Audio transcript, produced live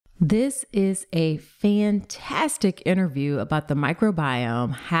This is a fantastic interview about the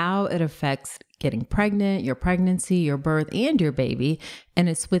microbiome, how it affects getting pregnant, your pregnancy, your birth, and your baby. And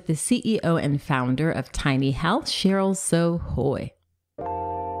it's with the CEO and founder of Tiny Health, Cheryl Sew Hoy.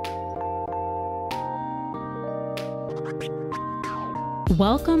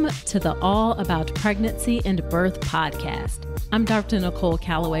 Welcome to the All About Pregnancy and Birth podcast. I'm Dr. Nicole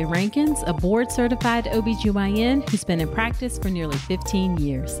Calloway Rankins, a board-certified OBGYN who's been in practice for nearly 15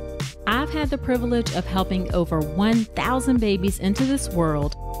 years. I've had the privilege of helping over 1,000 babies into this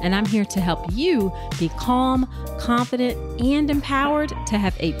world, and I'm here to help you be calm, confident, and empowered to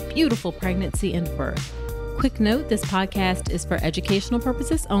have a beautiful pregnancy and birth. Quick note, this podcast is for educational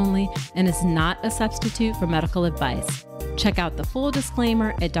purposes only and is not a substitute for medical advice. Check out the full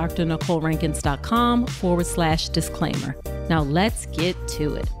disclaimer at drnicolerankins.com/disclaimer. Now let's get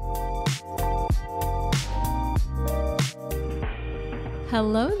to it.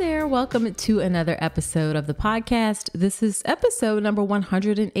 Hello there. Welcome to another episode of the podcast. This is episode number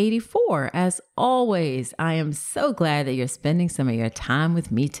 184. As always, I am so glad that you're spending some of your time with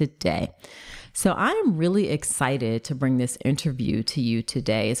me today. So I am really excited to bring this interview to you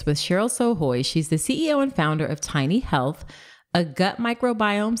today. It's with Cheryl Sew Hoy. She's the CEO and founder of Tiny Health, a gut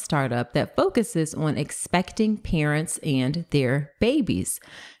microbiome startup that focuses on expecting parents and their babies.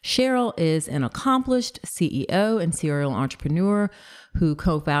 Cheryl is an accomplished CEO and serial entrepreneur who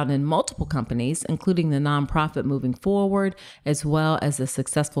co-founded multiple companies, including the nonprofit Moving Forward, as well as a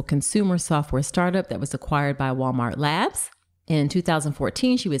successful consumer software startup that was acquired by Walmart Labs. In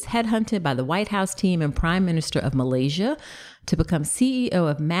 2014, she was headhunted by the White House team and Prime Minister of Malaysia to become CEO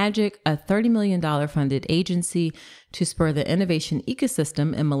of Magic, a $30 million funded agency to spur the innovation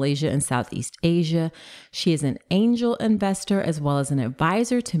ecosystem in Malaysia and Southeast Asia. She is an angel investor as well as an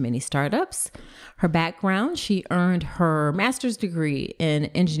advisor to many startups. Her background, she earned her master's degree in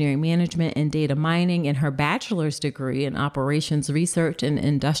engineering management and data mining and her bachelor's degree in operations research and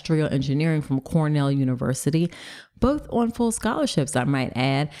industrial engineering from Cornell University, both on full scholarships, I might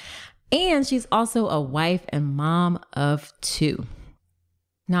add. And she's also a wife and mom of two.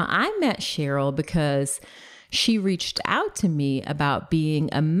 Now, I met Cheryl because she reached out to me about being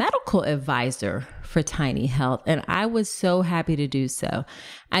a medical advisor for Tiny Health, and I was so happy to do so.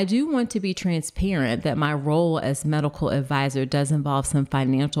 I do want to be transparent that my role as medical advisor does involve some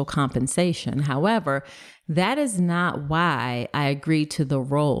financial compensation. However, that is not why I agreed to the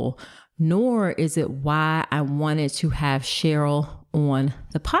role, nor is it why I wanted to have Cheryl on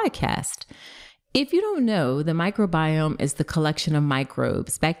the podcast. If you don't know, the microbiome is the collection of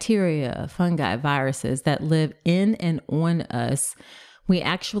microbes, bacteria, fungi, viruses that live in and on us. We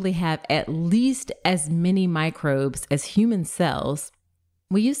actually have at least as many microbes as human cells.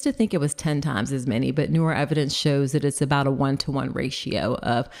 We used to think it was 10 times as many, but newer evidence shows that it's about a 1-to-1 ratio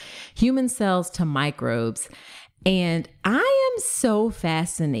of human cells to microbes. And I am so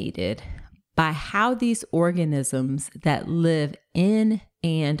fascinated by how these organisms that live in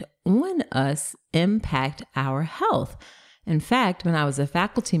and on us impact our health. In fact, when I was a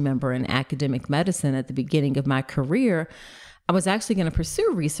faculty member in academic medicine at the beginning of my career, I was actually going to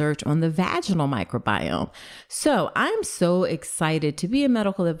pursue research on the vaginal microbiome. So I'm so excited to be a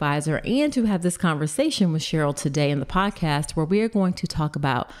medical advisor and to have this conversation with Cheryl today in the podcast, where we are going to talk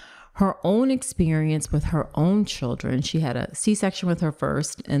about her own experience with her own children. She had a C-section with her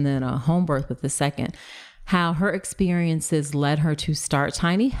first and then a home birth with the second, how her experiences led her to start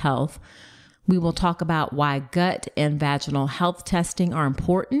Tiny Health. We will talk about why gut and vaginal health testing are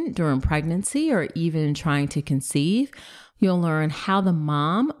important during pregnancy or even trying to conceive. You'll learn how the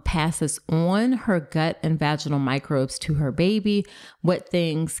mom passes on her gut and vaginal microbes to her baby, what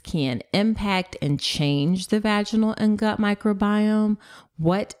things can impact and change the vaginal and gut microbiome,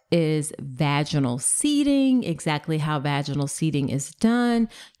 what is vaginal seeding, exactly how vaginal seeding is done.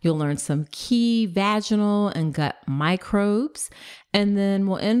 You'll learn some key vaginal and gut microbes. And then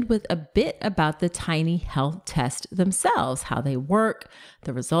we'll end with a bit about the Tiny Health test themselves, how they work,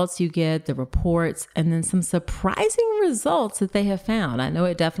 the results you get, the reports, and then some surprising results that they have found. I know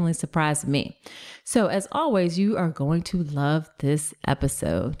it definitely surprised me. So as always, you are going to love this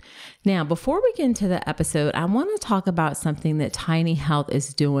episode. Now, before we get into the episode, I want to talk about something that Tiny Health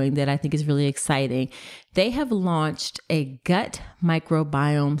is doing that I think is really exciting. They have launched a gut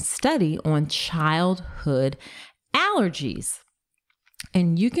microbiome study on childhood allergies.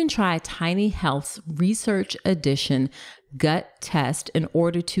 And you can try Tiny Health's Research Edition gut test in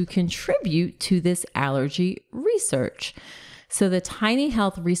order to contribute to this allergy research. So the Tiny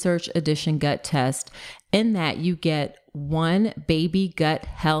Health Research Edition gut test, in that you get one baby gut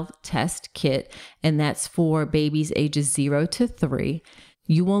health test kit, and that's for babies ages 0 to 3.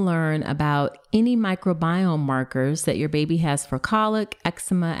 You will learn about any microbiome markers that your baby has for colic,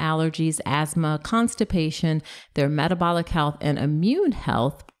 eczema, allergies, asthma, constipation, their metabolic health, and immune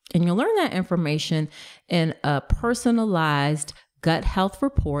health. And you'll learn that information in a personalized gut health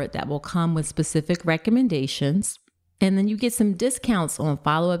report that will come with specific recommendations. And then you get some discounts on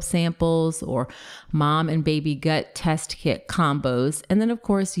follow-up samples or mom and baby gut test kit combos. And then, of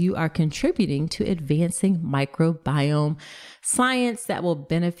course, you are contributing to advancing microbiome science that will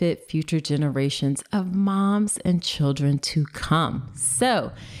benefit future generations of moms and children to come.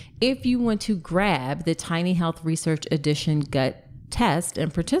 So if you want to grab the Tiny Health Research Edition gut test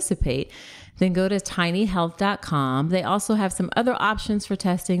and participate, then go to tinyhealth.com. They also have some other options for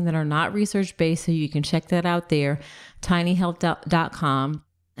testing that are not research-based, so you can check that out there, tinyhealth.com.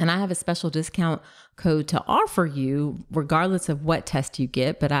 And I have a special discount code to offer you regardless of what test you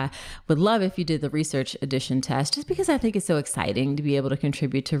get. But I would love if you did the research edition test, just because I think it's so exciting to be able to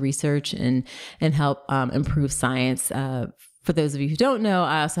contribute to research and help improve science. For those of you who don't know,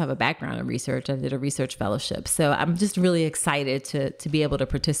 I also have a background in research. I did a research fellowship. So I'm just really excited to be able to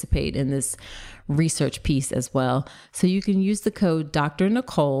participate in this research piece as well. So you can use the code Dr.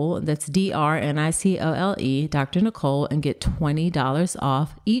 Nicole, that's DRNICOLE, Dr. Nicole, and get $20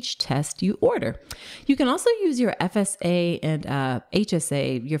 off each test you order. You can also use your FSA and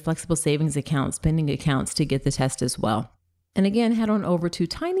HSA, your flexible savings account, spending accounts, to get the test as well. And again, head on over to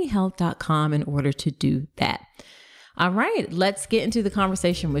tinyhealth.com in order to do that. All right, let's get into the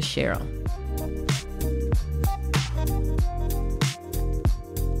conversation with Cheryl.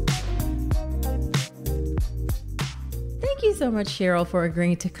 Thank you so much, Cheryl, for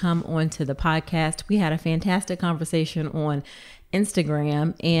agreeing to come onto the podcast. We had a fantastic conversation on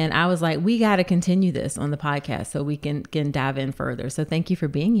Instagram, and I was like, we got to continue this on the podcast so we can dive in further. So thank you for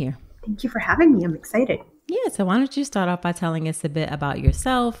being here. Thank you for having me. I'm excited. Yeah, so why don't you start off by telling us a bit about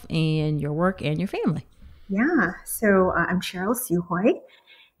yourself and your work and your family? Yeah, so I'm Cheryl Sew Hoy,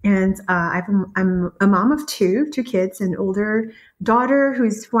 and I'm a mom of two kids, an older daughter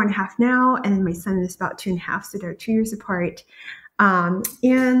who's 4.5 now, and my son is about 2.5, so they're 2 years apart.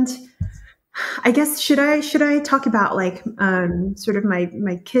 And I guess should I talk about like sort of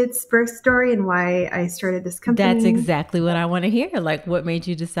my kids' birth story and why I started this company? That's exactly what I want to hear. Like, what made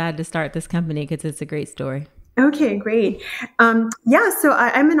you decide to start this company? Because it's a great story. Okay, great. So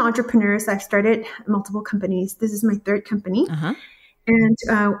I'm an entrepreneur. So I've started multiple companies. This is my third company. Uh-huh. And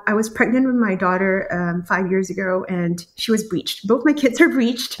I was pregnant with my daughter 5 years ago, and she was breached. Both my kids are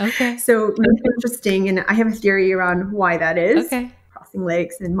breached. Okay. So really interesting. And I have a theory around why that is. Okay. Crossing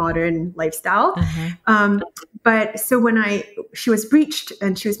legs and modern lifestyle. Uh-huh. But so when she was breached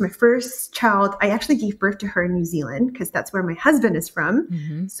and she was my first child, I actually gave birth to her in New Zealand because that's where my husband is from.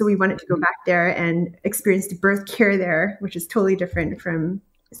 Mm-hmm. So we wanted to go back there and experience the birth care there, which is totally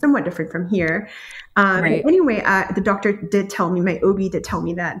somewhat different from here. Right. Anyway, the doctor did tell me, my OB did tell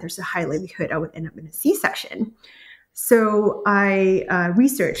me that there's a high likelihood I would end up in a C-section. So I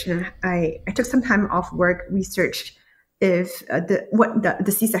researched, and I took some time off work, researched if what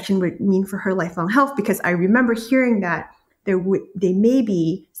the C-section would mean for her lifelong health, because I remember hearing that there may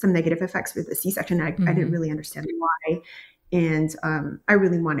be some negative effects with the C-section. I didn't really understand why, and I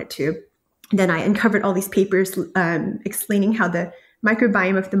really wanted to. Then I uncovered all these papers explaining how the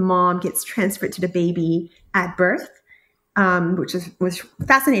microbiome of the mom gets transferred to the baby at birth, which was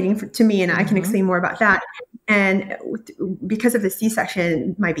fascinating to me, and I can explain more about that. And because of the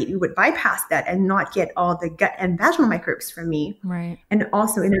C-section, my baby would bypass that and not get all the gut and vaginal microbes from me. Right. And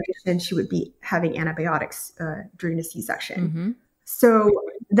also, in addition, she would be having antibiotics during the C-section. Mm-hmm. So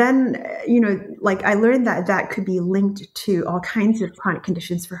then, I learned that could be linked to all kinds of chronic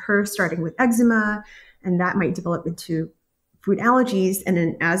conditions for her, starting with eczema, and that might develop into food allergies and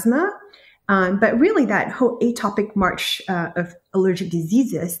then asthma. But really that whole atopic march of allergic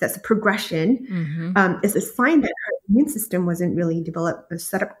diseases, that's a progression, is a sign that her immune system wasn't really developed or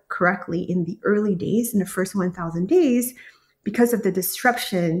set up correctly in the early days, in the first 1,000 days, because of the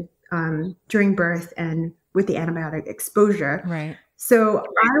disruption during birth and with the antibiotic exposure. Right. So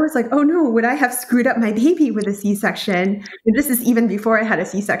I was like, oh no, would I have screwed up my baby with a C-section? And this is even before I had a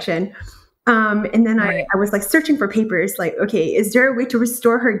C-section. And then I was like searching for papers, like, okay, is there a way to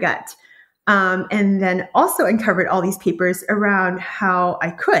restore her gut? And then also uncovered all these papers around how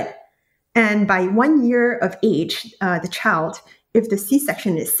I could. And by 1 year of age, the child, if the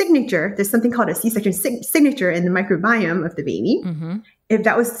C-section is signature, there's something called a C-section signature in the microbiome of the baby. Mm-hmm. If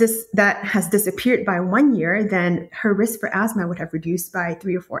that has disappeared by 1 year, then her risk for asthma would have reduced by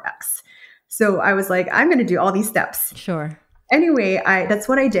 3 or 4x. So I was like, I'm going to do all these steps. Sure. Anyway, that's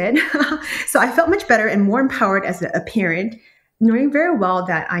what I did. So I felt much better and more empowered as a parent. knowing very well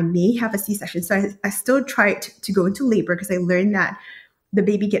that I may have a C-section. So I still tried to go into labor because I learned that the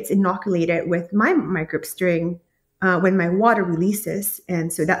baby gets inoculated with my microbes during when my water releases.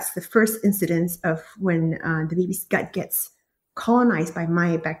 And so that's the first incidence of when the baby's gut gets colonized by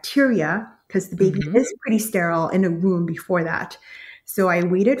my bacteria, because the baby is pretty sterile in a womb before that. So I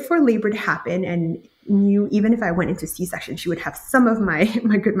waited for labor to happen and knew even if I went into C-section, she would have some of my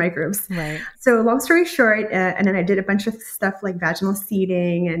good microbes. Right. So long story short, and then I did a bunch of stuff like vaginal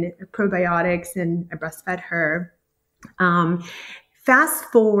seeding and probiotics, and I breastfed her. Fast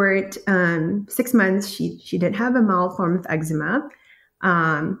forward 6 months, she did have a mild form of eczema.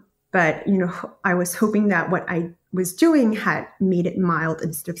 But, I was hoping that what I was doing had made it mild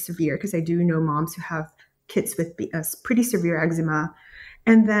instead of severe, because I do know moms who have kids with pretty severe eczema.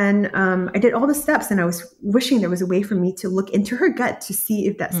 And then I did all the steps, and I was wishing there was a way for me to look into her gut to see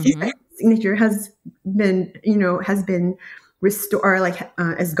if that C-section signature has been restored,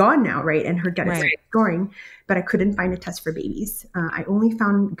 or is gone now, right? And her gut is restoring, but I couldn't find a test for babies. I only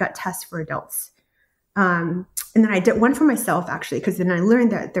found gut tests for adults. And then I did one for myself, actually, because then I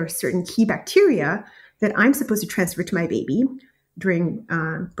learned that there are certain key bacteria that I'm supposed to transfer to my baby during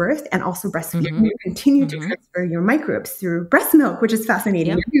birth and also breastfeeding. You continue to transfer your microbes through breast milk, which is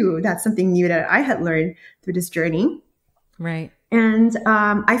fascinating too. That's something new that I had learned through this journey. Right. And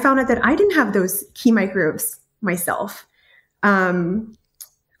I found out that I didn't have those key microbes myself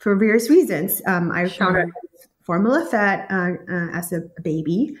for various reasons. I found out formula fed as a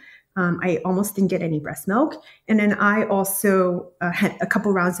baby. I almost didn't get any breast milk. And then I also had a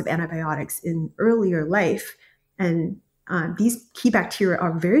couple rounds of antibiotics in earlier life. And these key bacteria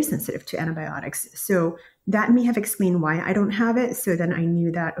are very sensitive to antibiotics. So that may have explained why I don't have it. So then I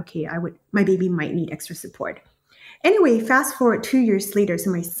knew that, okay, my baby might need extra support. Anyway, fast forward 2 years later.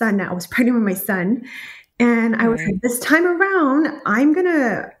 So I was pregnant with my son. And I was like, this time around, I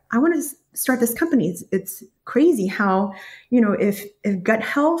want to start this company. It's crazy how, if gut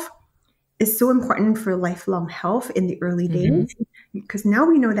health is so important for lifelong health in the early days, because now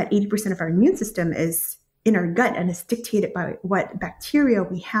we know that 80% of our immune system is in our gut and is dictated by what bacteria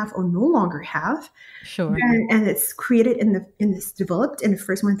we have or no longer have. Sure. And it's created it's developed in the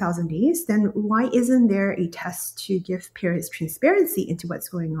first 1,000 days. Then why isn't there a test to give parents transparency into what's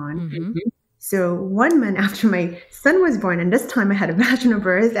going on? So 1 month after my son was born, and this time I had a vaginal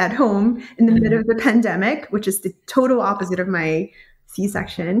birth at home in the middle of the pandemic, which is the total opposite of my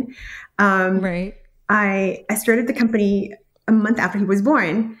C-section. I started the company a month after he was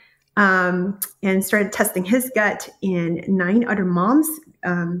born, and started testing his gut and 9 other moms'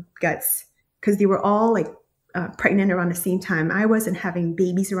 guts, because they were all pregnant around the same time. I wasn't having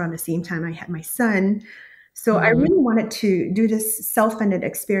babies around the same time I had my son. So I really wanted to do this self-funded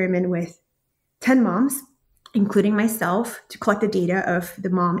experiment with 10 moms, including myself, to collect the data of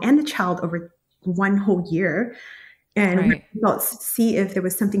the mom and the child over 1 whole year, and see if there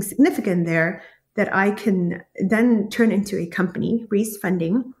was something significant there that I can then turn into a company, raise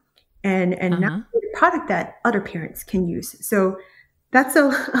funding, and now create a product that other parents can use. So that's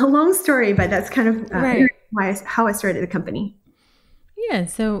a long story, but that's kind of how I started the company. Yeah.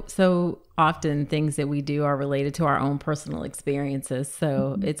 So often things that we do are related to our own personal experiences.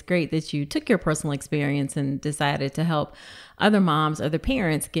 So it's great that you took your personal experience and decided to help other moms, other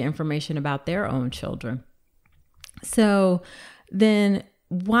parents get information about their own children. So then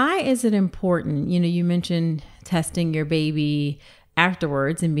why is it important? You mentioned testing your baby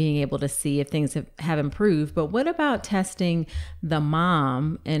afterwards and being able to see if things have improved. But what about testing the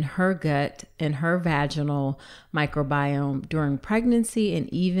mom and her gut and her vaginal microbiome during pregnancy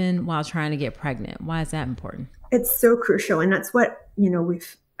and even while trying to get pregnant? Why is that important? It's so crucial. And that's what,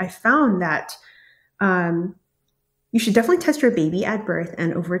 I found that you should definitely test your baby at birth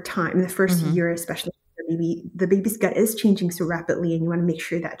and over time, in the first year, especially the baby's gut is changing so rapidly, and you want to make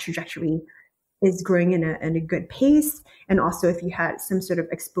sure that trajectory is growing in a good pace. And also if you had some sort of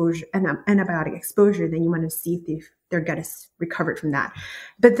exposure, antibiotic exposure, then you want to see if their gut is recovered from that.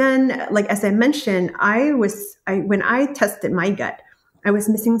 But then, as I mentioned, when I tested my gut, I was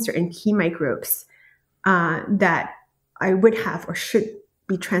missing certain key microbes that I would have or should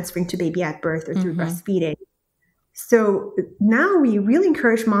be transferring to baby at birth or through breastfeeding. So now we really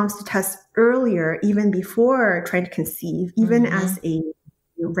encourage moms to test earlier, even before trying to conceive, even as a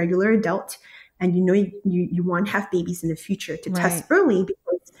regular adult. And you want to have babies in the future to test early,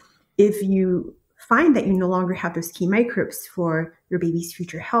 because if you find that you no longer have those key microbes for your baby's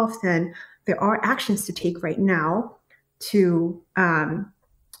future health, then there are actions to take right now to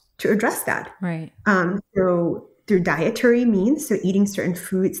address that. Right. So through dietary means, so eating certain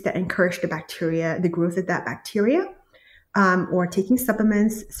foods that encourage the growth of that bacteria. or taking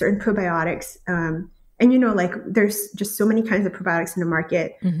supplements, certain probiotics. And, like there's just so many kinds of probiotics in the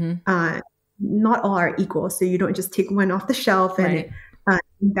market. Not all are equal. So you don't just take one off the shelf and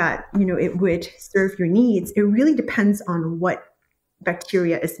that, it would serve your needs. It really depends on what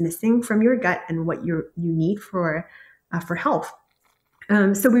bacteria is missing from your gut and what you need for health.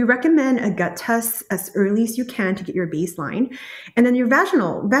 So we recommend a gut test as early as you can to get your baseline. And then your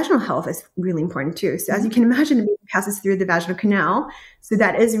vaginal health is really important too. So as you can imagine, the baby passes through the vaginal canal. So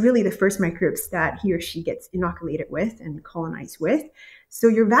that is really the first microbes that he or she gets inoculated with and colonized with. So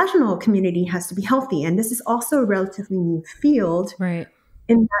your vaginal community has to be healthy. And this is also a relatively new field,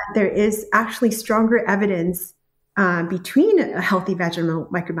 in that there is actually stronger evidence between a healthy vaginal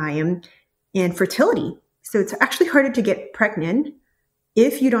microbiome and fertility. So it's actually harder to get pregnant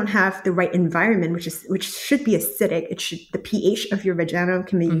if you don't have the right environment, which should be acidic. The pH of your vaginal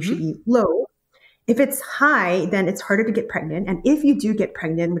community should be low. If it's high, then it's harder to get pregnant. And if you do get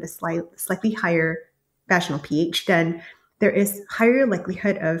pregnant with a slightly higher vaginal pH, then there is higher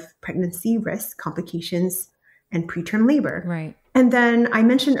likelihood of pregnancy risk, complications, and preterm labor. Right. And then I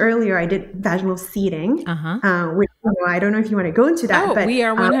mentioned earlier I did vaginal seeding, which I don't know if you want to go into that. But we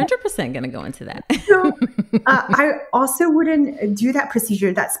are 100% going to go into that. So I also wouldn't do that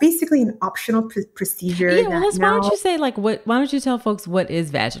procedure. That's basically an optional procedure. Yeah, why don't you say why don't you tell folks what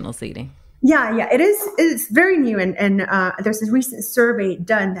is vaginal seeding? Yeah, it is. It's very new, and there's a recent survey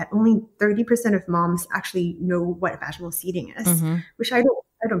done that only 30% of moms actually know what vaginal seeding is, which I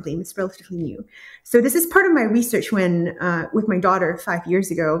don't blame. It's relatively new. So this is part of my research when with my daughter 5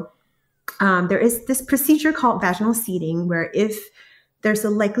 years ago. There is this procedure called vaginal seeding, where if there's a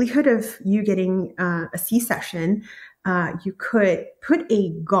likelihood of you getting a C-section, you could put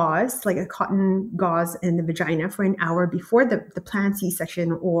a gauze, like a cotton gauze, in the vagina for an hour before the planned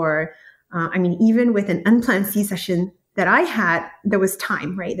C-section, or even with an unplanned C-section that I had, there was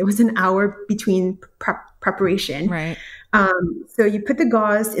time, right? There was an hour between preparation. Right. So you put the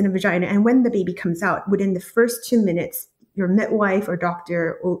gauze in the vagina, and when the baby comes out, within the first 2 minutes, your midwife or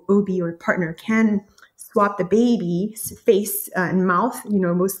doctor or OB or partner can swab the baby's face and mouth,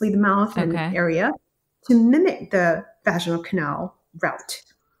 mostly the mouth and area, to mimic the vaginal canal route.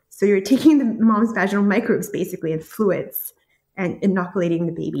 So you're taking the mom's vaginal microbes, basically, and fluids, and inoculating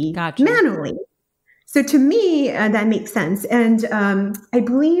the baby manually. So to me, that makes sense. And I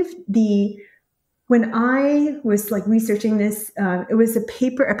believe when I was researching this, it was a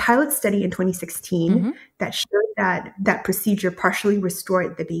pilot study in 2016 that showed that procedure partially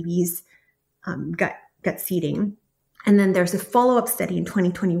restored the baby's gut seeding. And then there's a follow-up study in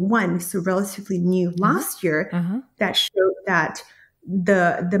 2021, so relatively new last year, that showed that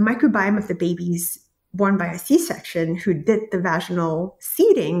the microbiome of the babies born by a C-section who did the vaginal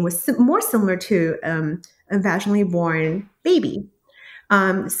seeding was more similar to a vaginally born baby.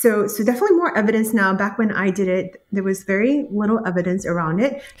 So definitely more evidence now. Back when I did it, there was very little evidence around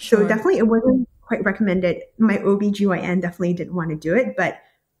it. Sure. So definitely it wasn't quite recommended. My OB/GYN definitely didn't want to do it, but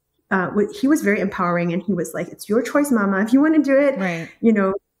he was very empowering, and he was like, "It's your choice, Mama. If you want to do it,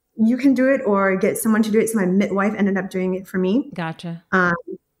 you can do it, or get someone to do it." So my midwife ended up doing it for me. Gotcha.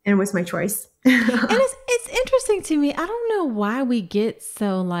 And it was my choice. And it's interesting to me. I don't know why we get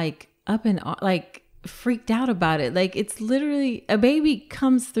so up and freaked out about it. It's literally a baby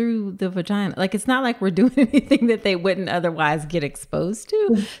comes through the vagina. It's not like we're doing anything that they wouldn't otherwise get exposed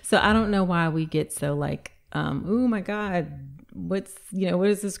to. So I don't know why we get so oh my God, what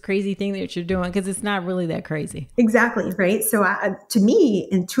is this crazy thing that you're doing? Because it's not really that crazy. Exactly. Right. So to me,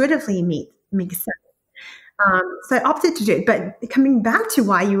 intuitively makes sense. So I opted to do it. But coming back to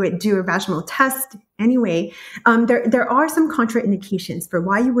why you would do a vaginal test anyway, there are some contraindications for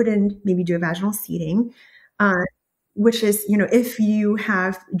why you wouldn't maybe do a vaginal seeding, which is, if you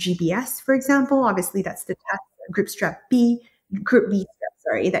have GBS, for example, obviously that's the test, group B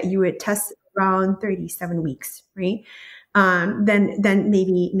strep, that you would test around 37 weeks, right? Then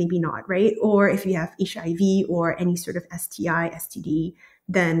maybe not, right? Or if you have HIV or any sort of STI, STD,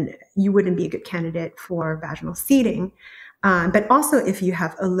 then you wouldn't be a good candidate for vaginal seeding. But also if you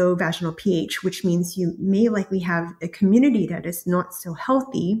have a low vaginal pH, which means you may likely have a community that is not so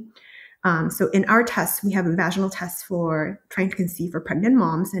healthy. So in our tests, we have a vaginal test for trying to conceive for pregnant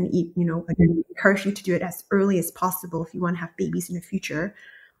moms, and again, we encourage you to do it as early as possible if you want to have babies in the future,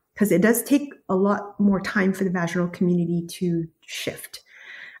 because it does take a lot more time for the vaginal community to shift.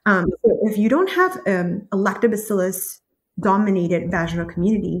 So if you don't have a lactobacillus dominated vaginal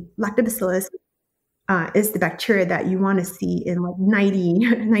community, lactobacillus is the bacteria that you want to see in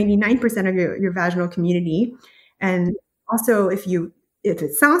 99% of your vaginal community. And also if you if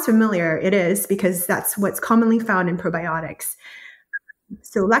it sounds familiar, it is, because that's what's commonly found in probiotics.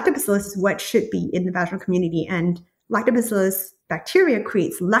 So lactobacillus is what should be in the vaginal community, and lactobacillus bacteria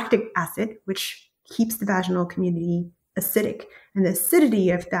creates lactic acid, which keeps the vaginal community acidic, and the acidity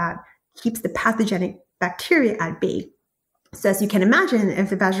of that keeps the pathogenic bacteria at bay. So as you can imagine, if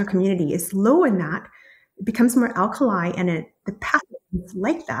the vaginal community is low in that, it becomes more alkali, and the pathogens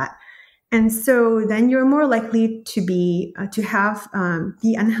like that. And so then you're more likely to be to have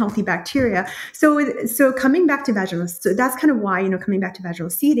the unhealthy bacteria. So coming back to vaginal, so that's kind of why, coming back to vaginal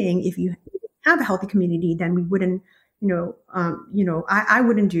seeding, if you have a healthy community, then we wouldn't, I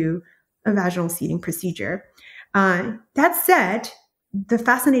wouldn't do a vaginal seeding procedure. That said, the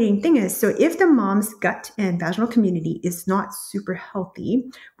fascinating thing is, so if the mom's gut and vaginal community is not super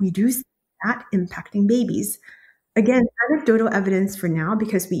healthy, we do see that impacting babies. Again, anecdotal evidence for now,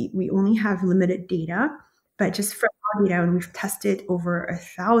 because we only have limited data, but just from our data, and we've tested over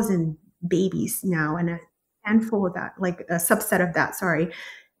 1,000 babies now, and a handful of that, like a subset of that,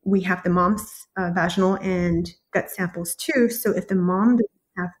 we have the mom's vaginal and gut samples too. So if the mom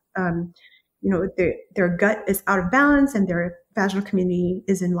doesn't have, their gut is out of balance and their vaginal community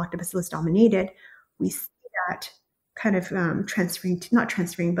is in lactobacillus dominated, we see that kind of not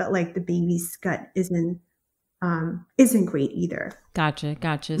transferring, but like the baby's gut isn't great either.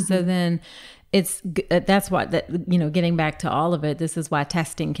 Gotcha. So then that's why getting back to all of it, this is why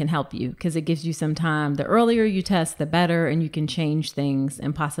testing can help you, because it gives you some time. The earlier you test, the better, and you can change things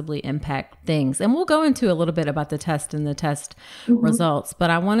and possibly impact things. And we'll go into a little bit about the test and the test results, but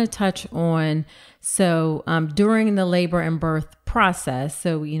I want to touch on, during the labor and birth process,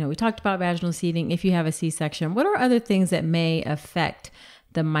 so, we talked about vaginal seeding. If you have a C-section, what are other things that may affect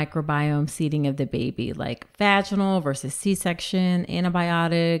the microbiome seeding of the baby, like vaginal versus C-section,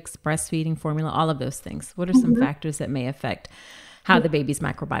 antibiotics, breastfeeding formula, all of those things? What are some factors that may affect how the baby's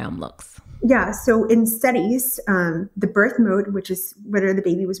microbiome looks? Yeah. So in studies, the birth mode, which is whether the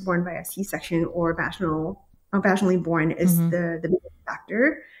baby was born by a C-section or vaginally born, is the biggest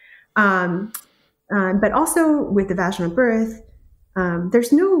factor. But also with the vaginal birth,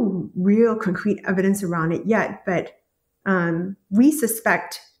 there's no real concrete evidence around it yet, but we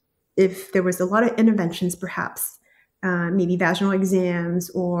suspect if there was a lot of interventions, perhaps maybe vaginal exams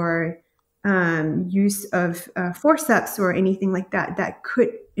or use of forceps or anything like that, that could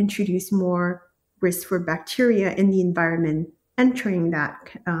introduce more risk for bacteria in the environment entering that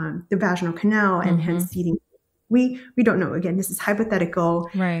the vaginal canal and hence seeding. We don't know. Again, this is hypothetical,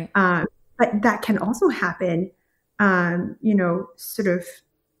 right? But that can also happen.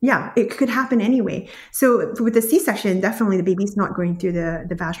 It could happen anyway. So with the C-section, definitely the baby's not going through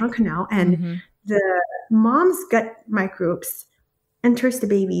the vaginal canal, and the mom's gut microbes enters the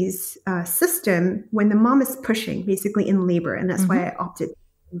baby's system when the mom is pushing, basically in labor. And that's why I opted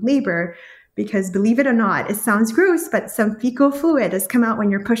for labor, because believe it or not, it sounds gross, but some fecal fluid does come out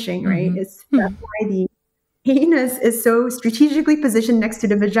when you're pushing, right? That's why the anus is so strategically positioned next to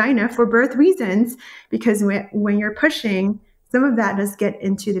the vagina for birth reasons, because when you're pushing, some of that does get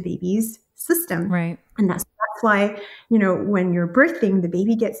into the baby's system. Right. And that's why, when you're birthing, the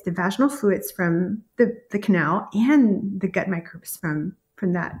baby gets the vaginal fluids from the canal and the gut microbes from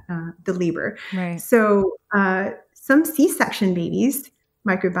that, the labor. Right. So some C-section babies,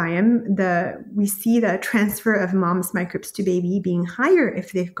 microbiome, we see the transfer of mom's microbes to baby being higher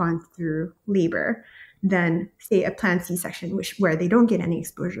if they've gone through labor than, say, a planned C-section, where they don't get any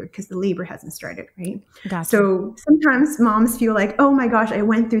exposure because the labor hasn't started, right? Gotcha. So sometimes moms feel like, oh my gosh, I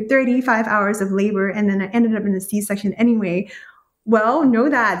went through 35 hours of labor and then I ended up in a C-section anyway. Well, know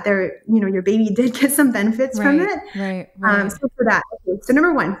that your baby did get some benefits from it. Right. So for that, so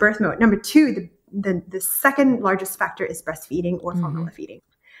number one, birth mode. Number two, the second largest factor is breastfeeding or formula feeding,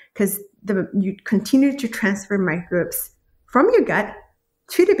 because you continue to transfer microbes from your gut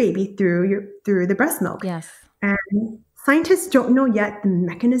to the baby through the breast milk. Yes. And scientists don't know yet the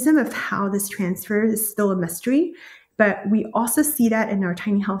mechanism of how this transfer is still a mystery. But we also see that in our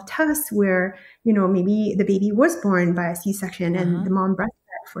tiny health tests where, maybe the baby was born by a C-section and the mom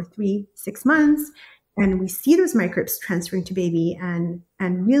breastfed for 3-6 months. And we see those microbes transferring to baby and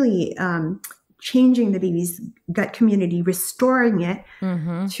really changing the baby's gut community, restoring it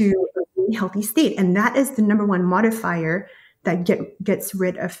to a really healthy state. And that is the number one modifier that gets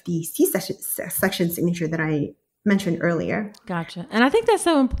rid of the C-section signature that I mentioned earlier. Gotcha. And I think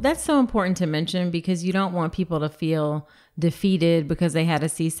that's so important to mention, because you don't want people to feel defeated because they had a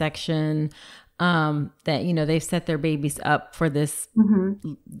C-section, that, they've set their babies up for this,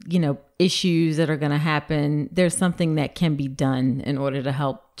 issues that are going to happen. There's something that can be done in order to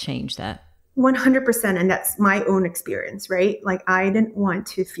help change that. 100%. And that's my own experience, right? Like I didn't want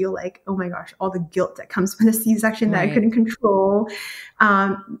to feel like, oh my gosh, all the guilt that comes from the C-section that I couldn't control.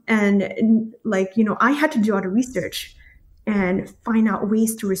 And like, I had to do all the research and find out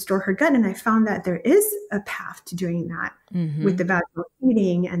ways to restore her gut. And I found that there is a path to doing that with the vaginal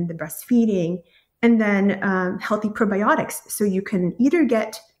feeding and the breastfeeding, and then healthy probiotics. So you can either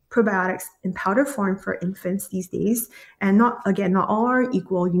get probiotics in powder form for infants these days, and not all are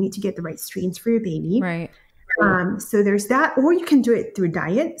equal. You need to get the right strains for your baby. Right. So there's that, or you can do it through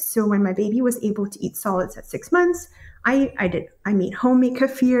diet. So when my baby was able to eat solids at 6 months, I made homemade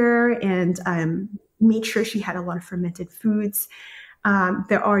kefir and made sure she had a lot of fermented foods.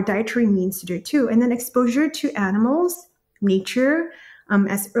 There are dietary means to do it too. And then exposure to animals, nature,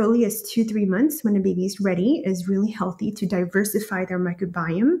 as early as 2-3 months when the baby is ready is really healthy to diversify their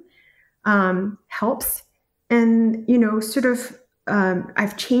microbiome, helps. And,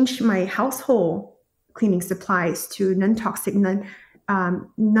 I've changed my household cleaning supplies to non-toxic,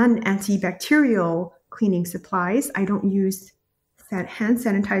 non-antibacterial cleaning supplies. I don't use hand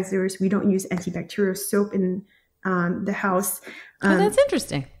sanitizers. We don't use antibacterial soap in the house. That's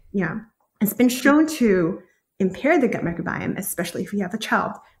interesting. Yeah. It's been shown to impair the gut microbiome, especially if you have a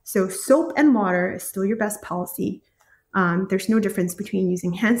child. So soap and water is still your best policy. There's no difference between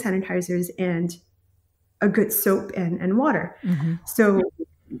using hand sanitizers and a good soap and water. So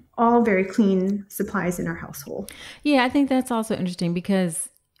all very clean supplies in our household. Yeah, I think that's also interesting because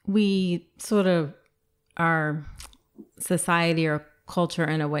we sort of, our society or culture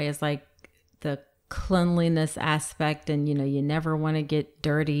in a way is like the cleanliness aspect, and you never want to get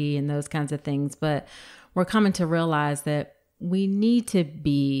dirty and those kinds of things, but we're coming to realize that we need to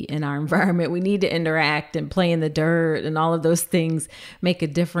be in our environment. We need to interact and play in the dirt, and all of those things make a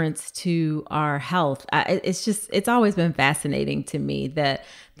difference to our health. It's always been fascinating to me that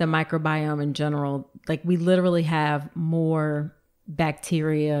the microbiome in general, like we literally have more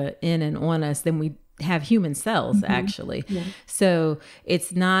bacteria in and on us than we have human cells, actually. Yeah. So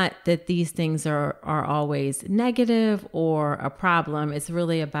it's not that these things are always negative or a problem. It's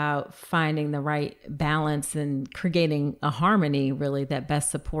really about finding the right balance and creating a harmony, really, that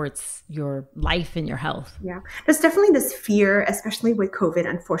best supports your life and your health. Yeah. There's definitely this fear, especially with COVID,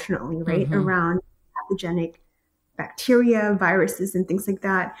 unfortunately, right, around pathogenic bacteria, viruses, and things like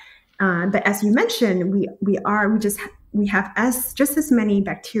that. But as you mentioned, we have just as many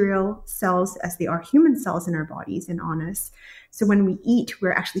bacterial cells as they are human cells in our bodies and on us. So when we eat,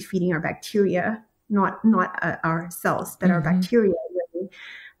 we're actually feeding our bacteria, not our cells, but our bacteria. Really.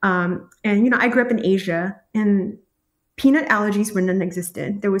 And I grew up in Asia, and peanut allergies were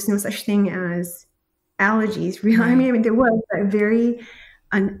non-existent. There was no such thing as allergies. Really, I mean, there was, but very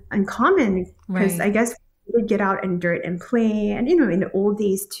uncommon because I guess would get out in dirt and play. And, in the old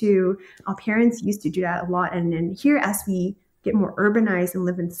days too, our parents used to do that a lot. And then here, as we get more urbanized and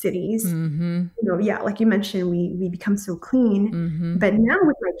live in cities, like you mentioned, we become so clean. But now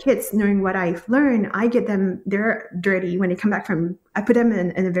with my kids, knowing what I've learned, I get them, they're dirty when they come back I put them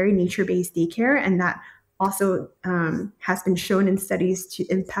in a very nature-based daycare. And that also has been shown in studies to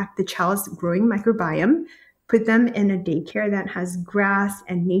impact the child's growing microbiome. Put them in a daycare that has grass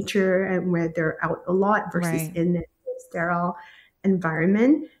and nature and where they're out a lot versus in a sterile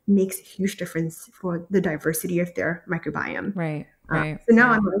environment makes a huge difference for the diversity of their microbiome. Right. So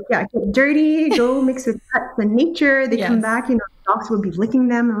now I'm like, get dirty, go mix with pets and nature. They come back, dogs will be licking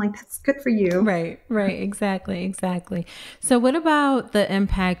them. I'm like, that's good for you. Right. Exactly. So what about the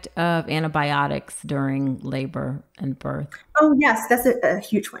impact of antibiotics during labor and birth? Oh, yes, that's a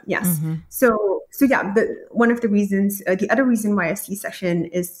huge one. Yes. So yeah, one of the reasons, the other reason why a C-section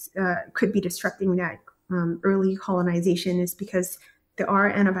could be disrupting that early colonization is because there are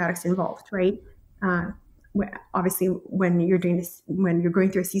antibiotics involved, right? Obviously, when you're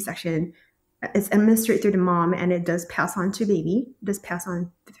going through a C-section, it's administered through the mom, and it does pass on to baby. It does pass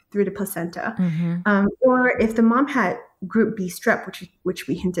on through the placenta. Or if the mom had group B strep, which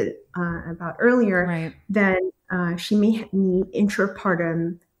we hinted about earlier, then she may need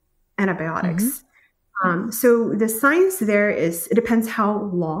intrapartum antibiotics. So the science there is, it depends how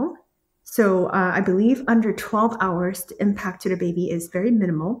long. So I believe under 12 hours, the impact to the baby is very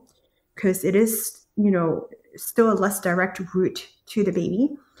minimal because it is, still a less direct route to the baby.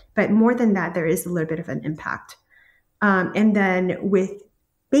 But more than that, there is a little bit of an impact. And then with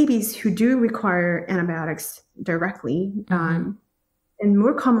babies who do require antibiotics directly, and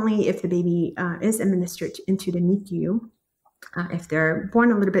more commonly if the baby is administered into the NICU, if they're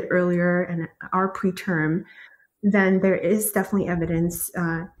born a little bit earlier and are preterm, then there is definitely evidence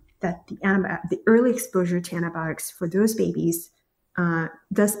that the early exposure to antibiotics for those babies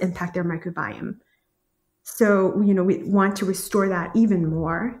does impact their microbiome. So, we want to restore that even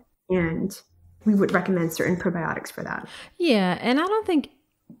more. And we would recommend certain probiotics for that. Yeah. And I don't think,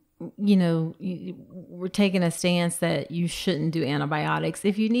 we're taking a stance that you shouldn't do antibiotics.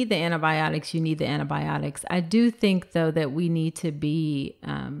 If you need the antibiotics, you need the antibiotics. I do think, though, that we need to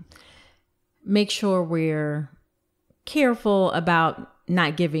make sure we're careful about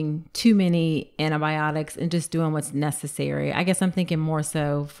not giving too many antibiotics and just doing what's necessary. I guess I'm thinking more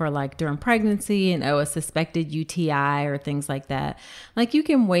so for like during pregnancy and a suspected UTI or things like that. Like you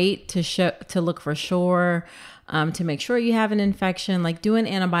can wait to look for sure, to make sure you have an infection. Like doing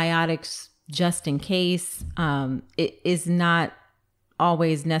antibiotics just in case, it is not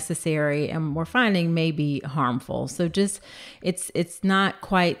always necessary, and we're finding may be harmful. So just it's not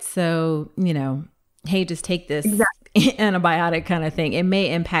quite so, hey, just take this antibiotic kind of thing. It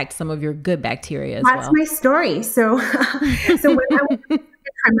may impact some of your good bacteria as well. That's my story. So when I was in the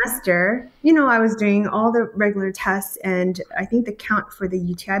trimester, I was doing all the regular tests, and I think the count for the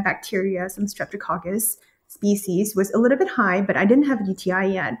UTI bacteria, some Streptococcus species, was a little bit high, but I didn't have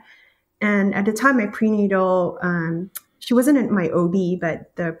UTI yet. And at the time, my prenatal, she wasn't my OB,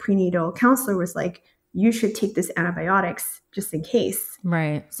 but the prenatal counselor was like, you should take this antibiotics just in case.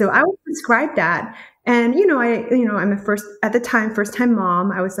 Right. So I was prescribed that. And, I'm at the time, first time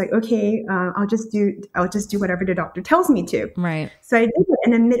mom. I was like, okay, I'll just do whatever the doctor tells me to. Right. So I did it.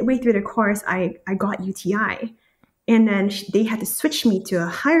 And then midway through the course, I got UTI. And then they had to switch me to a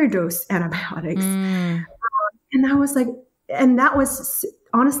higher dose antibiotics. And I was like, and that was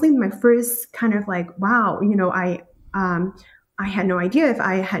honestly my first kind of like, wow, I had no idea. If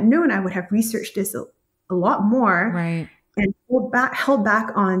I had known, I would have researched this a lot more. Right. And held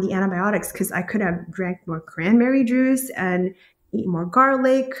back on the antibiotics, because I could have drank more cranberry juice and eat more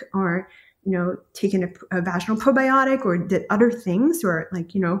garlic, or, taken a vaginal probiotic, or did other things, or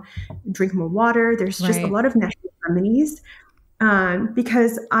drink more water. There's just a lot of natural remedies.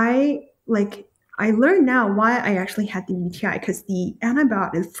 Because I learned now why I actually had the UTI, because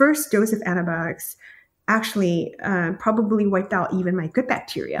the first dose of antibiotics actually probably wiped out even my good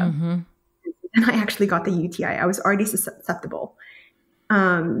bacteria. Mm-hmm. And I actually got the UTI. I was already susceptible.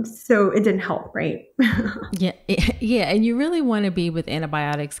 So it didn't help, right? Yeah. And you really want to be with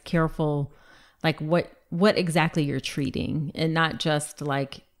antibiotics careful, like what exactly you're treating, and not just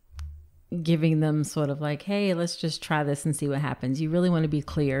like giving them sort of like, hey, let's just try this and see what happens. You really want to be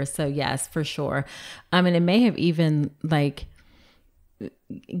clear. So yes, for sure. I mean, it may have even like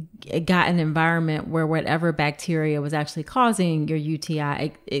got an environment where whatever bacteria was actually causing your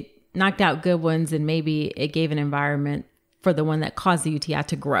UTI, it knocked out good ones, and maybe it gave an environment for the one that caused the UTI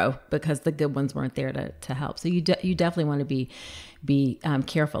to grow because the good ones weren't there to help. So you definitely want to be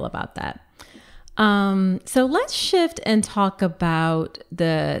careful about that. So let's shift and talk about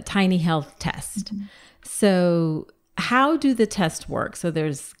the Tiny Health test. Mm-hmm. So how do the tests work? So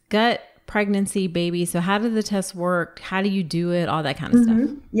there's gut, pregnancy, baby. So how do the tests work? How do you do it? All that kind of stuff.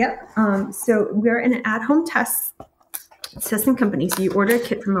 Yep. So we're an at-home testing company. So you order a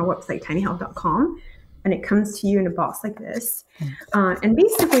kit from our website, tinyhealth.com, and it comes to you in a box like this. And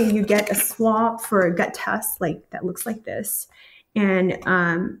basically you get a swab for a gut test that looks like this. And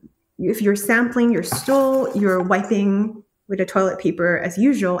if you're sampling your stool, you're wiping with a toilet paper as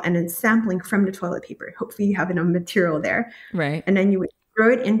usual, and then sampling from the toilet paper. Hopefully you have enough material there. Right. And then you would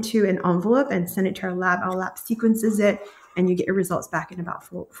throw it into an envelope and send it to our lab. Our lab sequences it, and you get your results back in about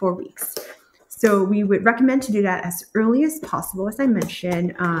four weeks. So we would recommend to do that as early as possible, as I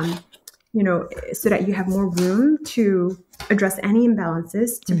mentioned, so that you have more room to address any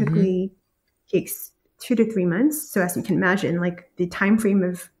imbalances. Typically takes 2 to 3 months. So as you can imagine, the time frame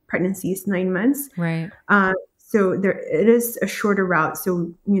of pregnancy is 9 months. Right. So it is a shorter route.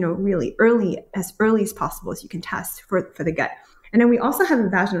 So, really as early as possible as you can test for the gut. And then we also have a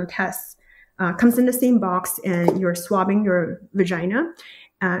vaginal test, comes in the same box, and you're swabbing your vagina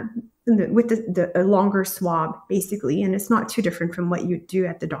with a longer swab, basically. And it's not too different from what you do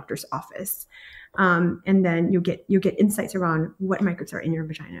at the doctor's office. And then you get insights around what microbes are in your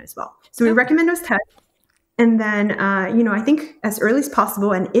vagina as well. So we recommend those tests. And then, I think as early as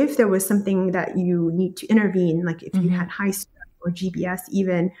possible. And if there was something that you need to intervene, like if you had high stress or GBS,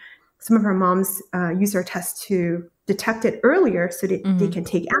 even some of our moms use our test to detect it earlier so that they can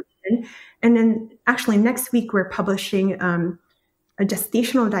take action. And then actually next week, we're publishing a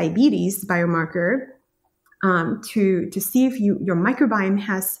gestational diabetes biomarker to see if your microbiome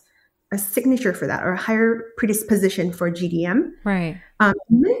has a signature for that, or a higher predisposition for GDM. Right.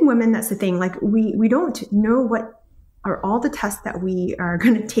 Men and women, that's the thing. We don't know what are all the tests that we are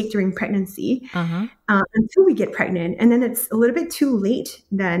going to take during pregnancy until we get pregnant. And then it's a little bit too late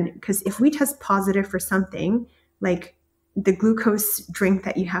then, because if we test positive for something like the glucose drink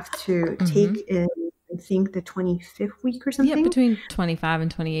that you have to take in, I think, the 25th week or something. Yeah, between 25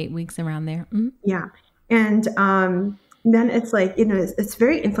 and 28 weeks, around there. Yeah. And then it's like, it's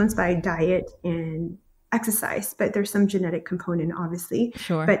very influenced by diet and exercise, but there's some genetic component, obviously.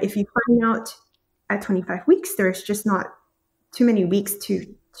 Sure. But if you find out at 25 weeks, there's just not too many weeks to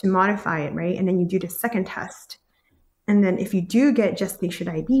modify it, right? And then you do the second test. And then if you do get gestational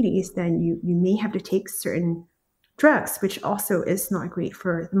diabetes, then you may have to take certain drugs, which also is not great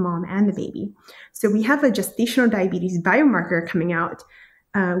for the mom and the baby. So we have a gestational diabetes biomarker coming out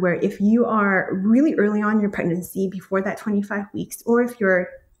where if you are really early on in your pregnancy, before that 25 weeks, or if you're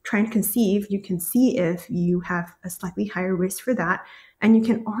trying to conceive, you can see if you have a slightly higher risk for that. And you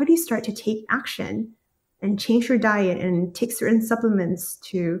can already start to take action and change your diet and take certain supplements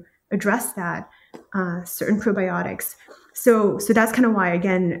to address that, certain probiotics. So that's kind of why,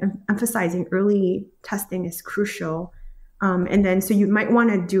 again, emphasizing early testing is crucial. And then, so you might want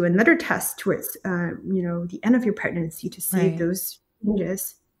to do another test towards, the end of your pregnancy to see if those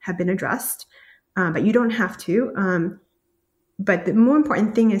changes have been addressed. But you don't have to. But the more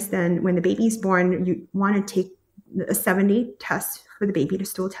important thing is then when the baby is born, you want to take a 7-day test for the baby, the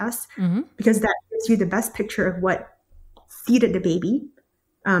stool test, because that gives you the best picture of what seeded the baby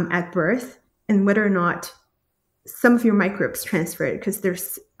at birth and whether or not some of your microbes transferred. Because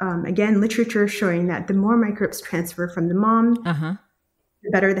there's, again, literature showing that the more microbes transfer from the mom, the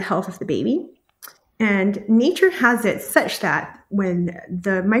better the health of the baby. And nature has it such that when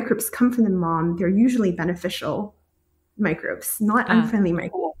the microbes come from the mom, they're usually beneficial microbes, not unfriendly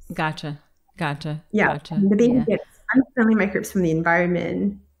microbes. Gotcha. Yeah. Gotcha. The baby gets unfriendly microbes from the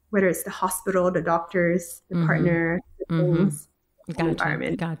environment, whether it's the hospital, the doctors, the partner, the things, the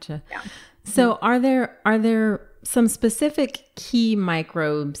environment. Gotcha. Yeah. So are there some specific key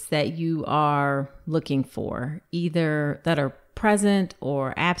microbes that you are looking for, either that are present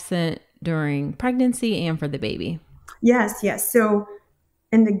or absent during pregnancy and for the baby? Yes. So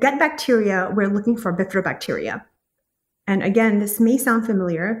in the gut bacteria, we're looking for bifidobacteria. And again, this may sound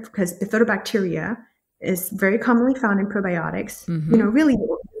familiar because bifidobacteria is very commonly found in probiotics. Really,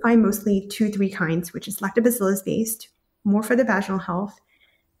 we find mostly 2-3 kinds, which is lactobacillus based, more for the vaginal health,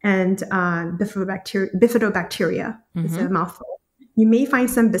 and bifidobacteria is a mouthful. You may find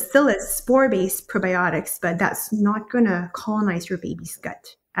some bacillus spore-based probiotics, but that's not going to colonize your baby's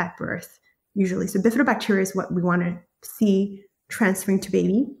gut at birth, usually. So bifidobacteria is what we want to see transferring to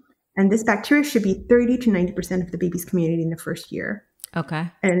baby. And this bacteria should be 30 to 90% of the baby's community in the first year.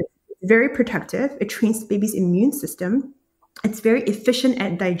 Okay. And it's very protective. It trains the baby's immune system. It's very efficient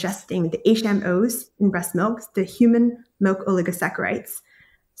at digesting the HMOs in breast milk, the human milk oligosaccharides.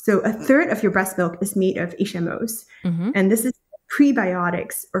 So a third of your breast milk is made of HMOs. And this is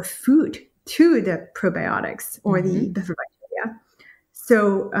prebiotics or food to the probiotics or the bifidobacteria.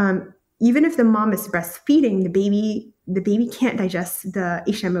 So even if the mom is breastfeeding, the baby can't digest the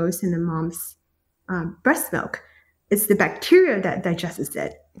HMOs in the mom's breast milk. It's the bacteria that digests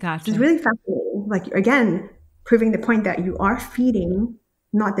it. Gotcha. It's really fascinating. Like, again, proving the point that you are feeding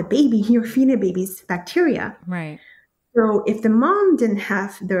not the baby, you're feeding the baby's bacteria. Right. So if the mom didn't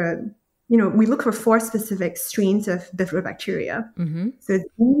have we look for 4 specific strains of bifidobacteria. So it's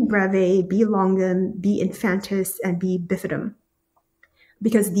B. breve, B. longum, B. infantis, and B. bifidum.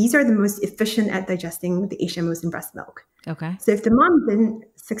 Because these are the most efficient at digesting the HMOs in breast milk. Okay. So if the mom didn't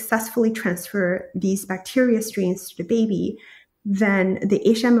successfully transfer these bacteria strains to the baby, then the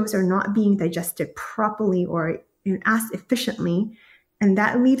HMOs are not being digested properly or as efficiently. And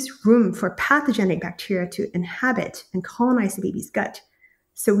that leaves room for pathogenic bacteria to inhabit and colonize the baby's gut.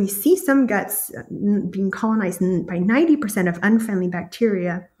 So we see some guts being colonized by 90% of unfriendly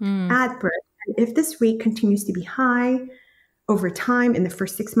bacteria at birth. And if this rate continues to be high over time in the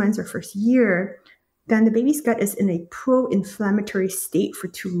first 6 months or first year, then the baby's gut is in a pro-inflammatory state for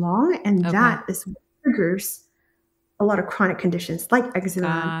too long. And that is what triggers a lot of chronic conditions like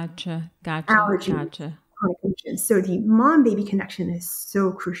eczema, allergy, chronic conditions. So the mom-baby connection is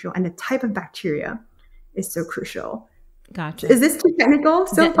so crucial, and the type of bacteria is so crucial. Gotcha. Is this too technical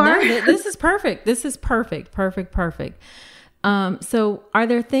so far? No, this is perfect. This is perfect. So are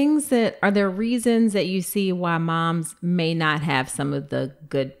there reasons that you see why moms may not have some of the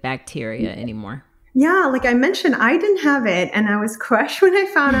good bacteria anymore? Yeah, like I mentioned, I didn't have it, and I was crushed when I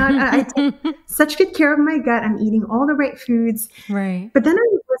found out. I take such good care of my gut. I'm eating all the right foods. Right. But then I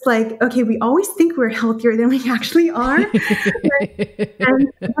was was like, okay, we always think we're healthier than we actually are.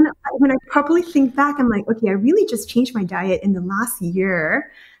 And when I properly think back, I'm like, okay, I really just changed my diet in the last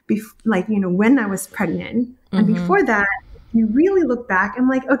year, when I was pregnant. And before that, you really look back, I'm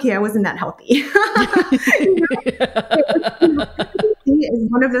like, okay, I wasn't that healthy. Is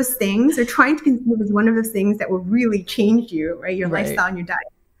one of those things, or trying to conceive is one of those things that will really change you, right? Your lifestyle and your diet.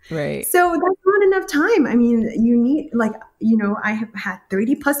 Right. So that's not enough time. I mean, you need, I have had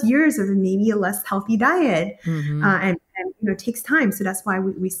 30 plus years of maybe a less healthy diet, and it takes time. So that's why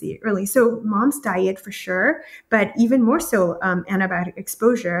we see it early. So mom's diet for sure, but even more so antibiotic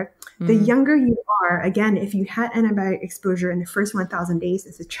exposure. The younger you are, again, if you had antibiotic exposure in the first 1,000 days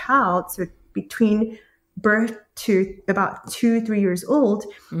as a child, so between birth to about 2-3 years old,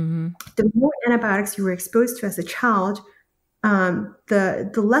 the more antibiotics you were exposed to as a child,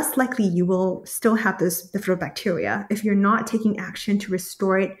 the less likely you will still have those bifidobacteria if you're not taking action to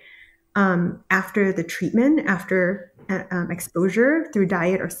restore it after the treatment, after exposure through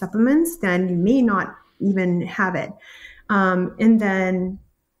diet or supplements. Then you may not even have it. And then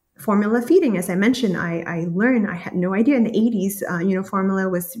formula feeding, as I mentioned, I learned, I had no idea in the 80s, formula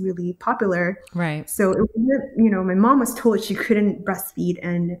was really popular. Right. So, my mom was told she couldn't breastfeed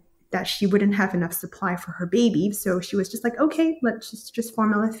and that she wouldn't have enough supply for her baby. So she was just like, okay, let's just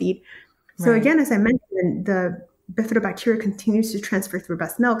formula feed. So again, as I mentioned, the bifidobacteria continues to transfer through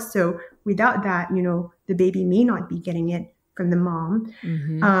breast milk. So without that, the baby may not be getting it from the mom.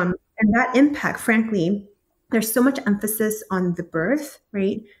 And that impact, frankly, there's so much emphasis on the birth,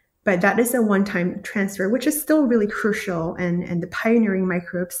 right? But that is a one-time transfer, which is still really crucial. And the pioneering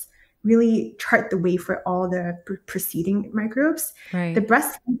microbes really chart the way for all the preceding microbes. Right. The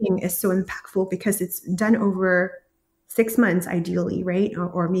breastfeeding is so impactful because it's done over 6 months, ideally, right?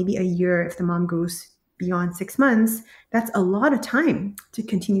 Or maybe a year if the mom goes beyond 6 months. That's a lot of time to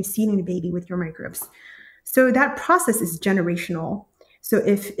continue seeding the baby with your microbes. So that process is generational. So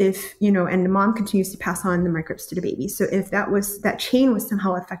if and the mom continues to pass on the microbes to the baby. So if that chain was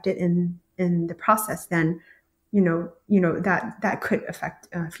somehow affected in the process, then that could affect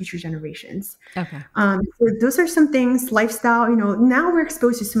future generations. Okay. So those are some things. Lifestyle. Now we're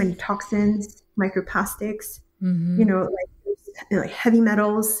exposed to so many toxins, microplastics. Like heavy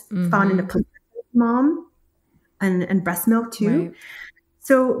metals found in the placenta of mom and breast milk too. Right.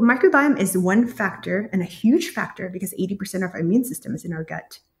 So microbiome is one factor, and a huge factor, because 80% of our immune system is in our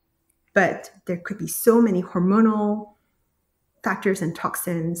gut. But there could be so many hormonal factors and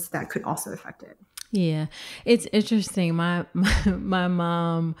toxins that could also affect it. Yeah, it's interesting. My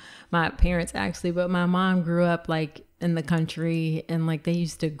mom, my parents actually, but my mom grew up like in the country, and like they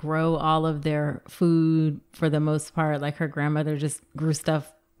used to grow all of their food for the most part. Like her grandmother just grew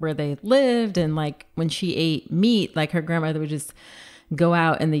stuff where they lived, and like when she ate meat, like her grandmother would just go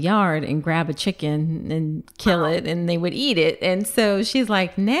out in the yard and grab a chicken and kill it, and they would eat it. And so she's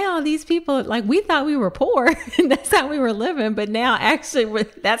like, now these people, like, we thought we were poor and that's how we were living, but now actually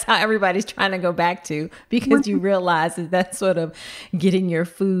that's how everybody's trying to go back to, because you realize that that's sort of getting your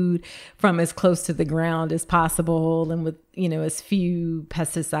food from as close to the ground as possible, and with as few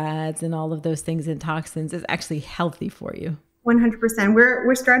pesticides and all of those things and toxins, is actually healthy for you. 100%.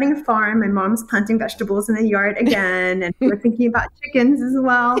 We're starting a farm. My mom's planting vegetables in the yard again, and we're thinking about chickens as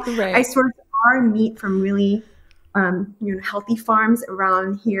well. Right. I source our meat from really, healthy farms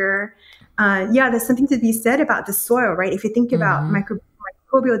around here. There's something to be said about the soil, right? If you think about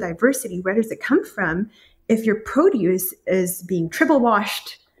microbial diversity, where does it come from? If your produce is being triple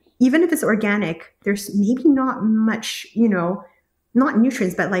washed, even if it's organic, there's maybe not much, not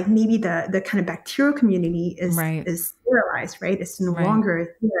nutrients, but like maybe the kind of bacterial community is sterilized, right? It's no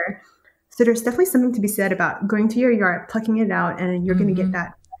longer there. So there's definitely something to be said about going to your yard, plucking it out, and you're going to get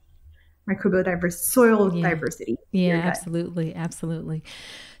that microbial soil diversity. Yeah, absolutely. Absolutely.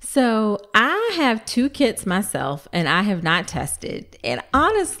 So I have 2 kits myself, and I have not tested. And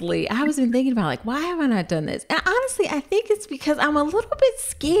honestly, I was been thinking about like, why have I not done this? And honestly, I think it's because I'm a little bit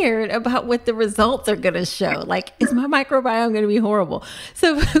scared about what the results are going to show. Like, is my microbiome going to be horrible?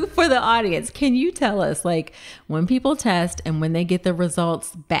 So for the audience, can you tell us, like, when people test and when they get the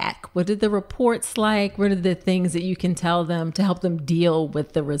results back, what are the reports like? What are the things that you can tell them to help them deal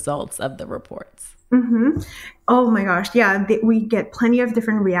with the results of the reports? Oh my gosh. Yeah. We get plenty of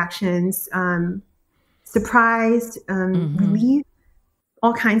different reactions, surprised, relief,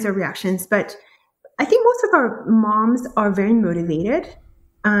 all kinds of reactions. But I think most of our moms are very motivated.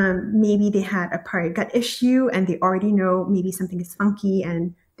 Maybe they had a prior gut issue and they already know maybe something is funky,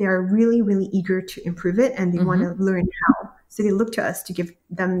 and they are really, really eager to improve it, and they want to learn how. So they look to us to give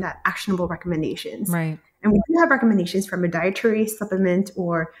them that actionable recommendations. Right. And we do have recommendations from a dietary, supplement,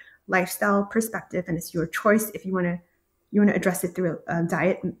 or lifestyle perspective, and it's your choice if you want to address it through a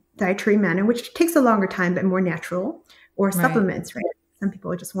dietary manner, which takes a longer time but more natural, or supplements, right? Some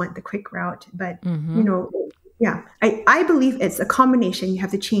people just want the quick route, but yeah, I believe it's a combination. You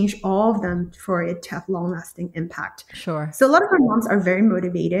have to change all of them for it to have long-lasting impact. Sure. So a lot of our moms are very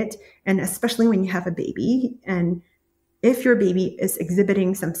motivated, and especially when you have a baby, and if your baby is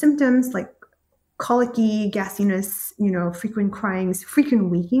exhibiting some symptoms like colicky, gassiness, frequent cryings, frequent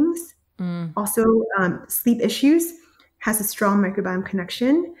wakings, also sleep issues, has a strong microbiome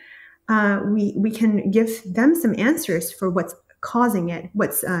connection, we can give them some answers for what's causing it,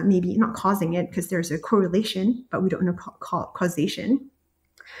 what's maybe not causing it, because there's a correlation, but we don't know causation.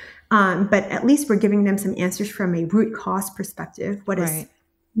 But at least we're giving them some answers from a root cause perspective. What is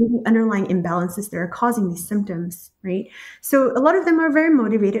maybe underlying imbalances that are causing these symptoms, right? So a lot of them are very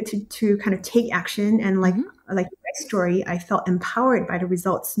motivated to kind of take action. And like my story, I felt empowered by the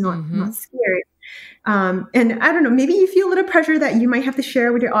results, not scared. And I don't know, maybe you feel a little pressure that you might have to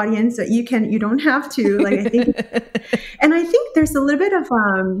share with your audience that you don't have to, like, I think, and I think there's a little bit of,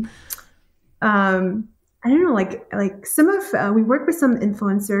 I don't know, like some of, we work with some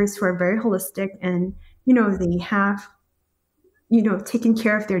influencers who are very holistic, and, they have, taken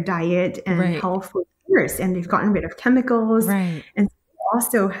care of their diet and health for years, and they've gotten rid of chemicals. Right. And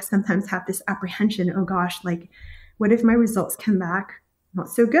also sometimes have this apprehension, oh gosh, like, what if my results come back not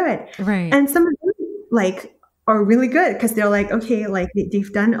so good? Right. And some of them are really good because they're like, okay, like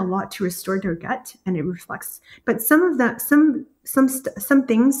they've done a lot to restore their gut and it reflects. But some of that, some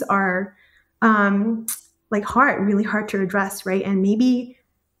things are really hard to address, right? And maybe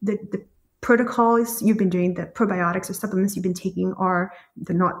the protocols you've been doing, the probiotics or supplements you've been taking are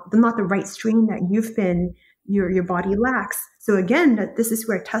not the right strain that your body lacks. So again, this is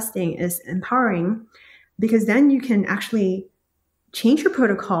where testing is empowering, because then you can actually change your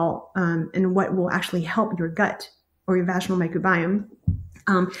protocol and what will actually help your gut or your vaginal microbiome.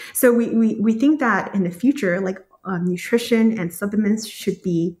 So we think that in the future, nutrition and supplements should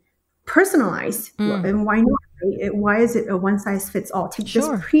be personalized. And why not? Right? Why is it a one size fits all? Take this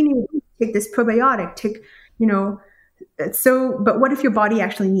prenatal, take this probiotic, but what if your body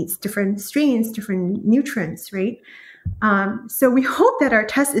actually needs different strains, different nutrients, right? So we hope that our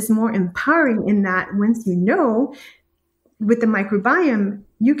test is more empowering in that once with the microbiome,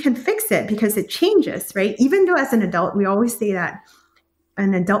 you can fix it because it changes, right? Even though as an adult, we always say that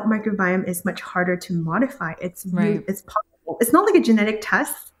an adult microbiome is much harder to modify. It's possible. It's not like a genetic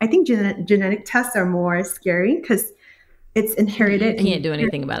test. I think genetic tests are more scary because it's inherited. You can't do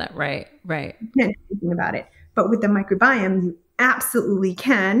anything about it. Right. You can't do anything about it. But with the microbiome, you absolutely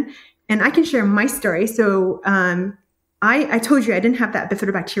can. And I can share my story. So I told you I didn't have that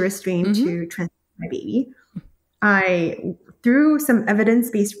bifidobacteria strain to transfer my baby. Through some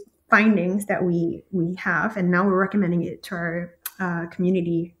evidence-based findings that we have, and now we're recommending it to our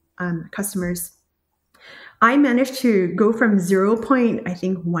community customers, I managed to go from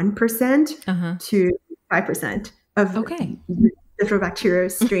 0.1% to 5% of the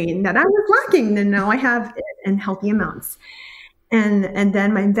bifidobacteria strain that I was lacking, and now I have it in healthy amounts. And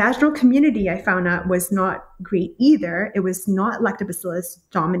then my vaginal community, I found out, was not great either. It was not lactobacillus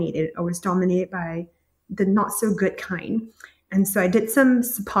dominated. It was dominated by the not so good kind. And so I did some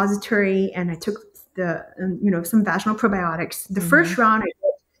suppository and I took some vaginal probiotics. The first round I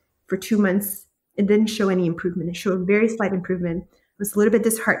did for 2 months, it didn't show any improvement. It showed very slight improvement. I was a little bit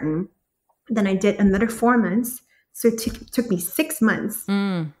disheartened. Then I did another 4 months. So it took me 6 months,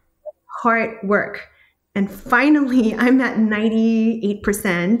 hard work. And finally I'm at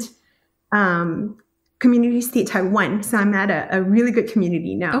 98% community state type 1. So I'm at a really good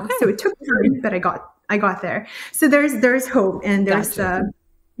community now. Okay. So it took time, but I got there. So there's hope, and there's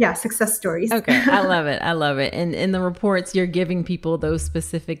success stories. Okay. I love it. And in the reports, you're giving people those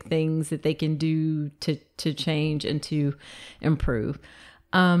specific things that they can do to change and to improve.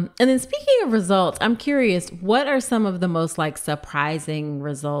 And then speaking of results, I'm curious, what are some of the most surprising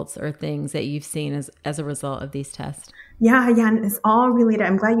results or things that you've seen as a result of these tests? Yeah. And it's all related.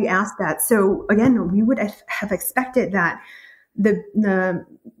 I'm glad you asked that. So again, we would have expected that the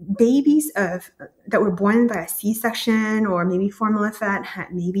babies that were born by a C-section or maybe formula fed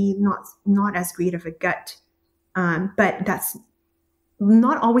had maybe not as great of a gut, but that's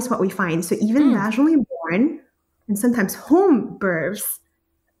not always what we find. So even vaginally born and sometimes home births,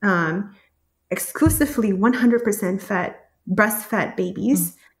 exclusively 100% fed breastfed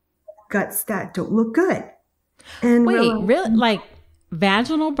babies, guts that don't look good. And wait, really? Like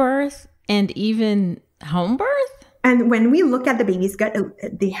vaginal birth and even home birth? And when we look at the baby's gut,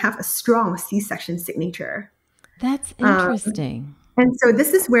 they have a strong C-section signature. That's interesting. And so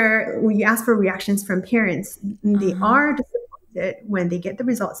this is where we ask for reactions from parents. They are disappointed when they get the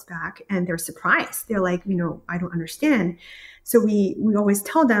results back and they're surprised. They're like, I don't understand. So we always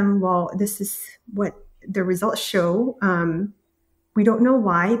tell them, well, this is what the results show. We don't know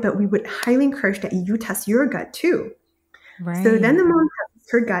why, but we would highly encourage that you test your gut too. Right. So then the mom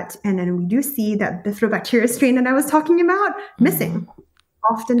tests her gut, and then we do see that bifidobacteria strain that I was talking about missing,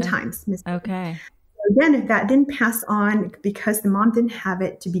 oftentimes missing. Okay. Again, if that didn't pass on because the mom didn't have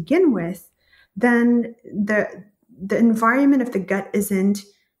it to begin with, then the environment of the gut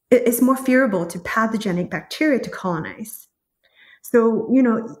it's more favorable to pathogenic bacteria to colonize. So,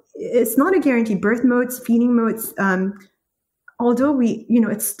 it's not a guarantee. Birth modes, feeding modes, although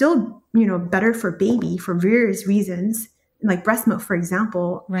it's still, better for baby for various reasons, like breast milk, for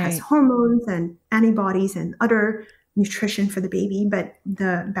example, has hormones and antibodies and other nutrition for the baby, but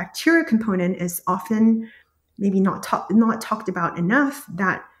the bacteria component is often maybe not talked about enough.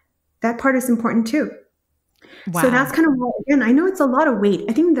 That part is important too. Wow. So that's kind of what, again, I know it's a lot of weight.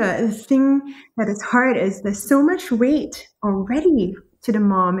 I think the thing that is hard is there's so much weight already to the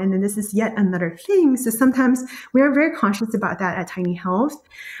mom, and then this is yet another thing. So sometimes we are very conscious about that at Tiny Health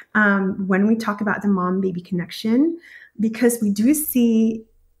when we talk about the mom-baby connection, because we do see,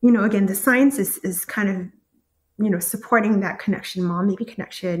 again, the science is kind of, supporting that connection, mom-baby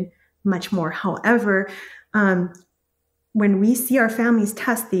connection much more. However, when we see our families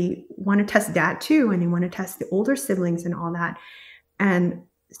test, they want to test dad too, and they want to test the older siblings and all that. And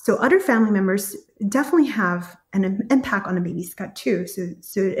so other family members definitely have an impact on the baby's gut too.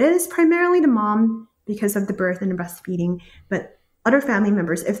 So it is primarily the mom because of the birth and the breastfeeding, but other family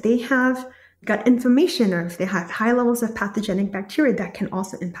members, if they have gut inflammation or if they have high levels of pathogenic bacteria, that can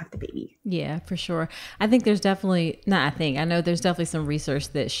also impact the baby. Yeah, for sure. I know there's definitely some research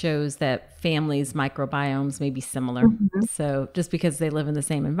that shows that families' microbiomes may be similar. So just because they live in the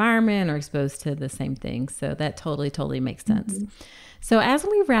same environment or exposed to the same things. So that totally makes sense. So as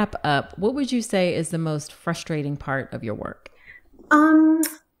we wrap up, what would you say is the most frustrating part of your work?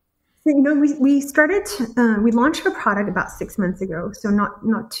 We started, we launched our product about 6 months ago. So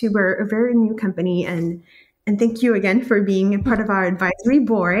we're a very new company, and thank you again for being a part of our advisory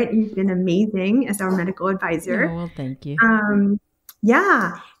board. You've been amazing as our medical advisor. Oh, well, thank you.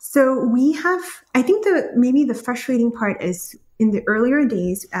 Yeah. So we have, I think maybe the frustrating part is in the earlier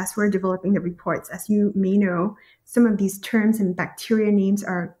days, as we're developing the reports, as you may know, some of these terms and bacteria names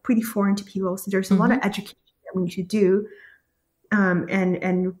are pretty foreign to people. So there's a lot of education that we need to do.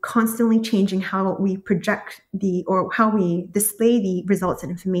 And constantly changing how we project or how we display the results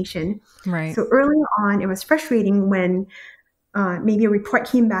and information. Right. So early on, it was frustrating when maybe a report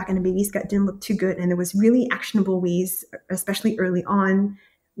came back and the baby's gut didn't look too good, and there was really actionable ways, especially early on,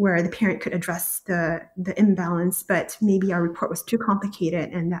 where the parent could address the imbalance, but maybe our report was too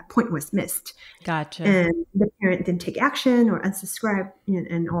complicated and that point was missed. Gotcha. And the parent didn't take action or unsubscribe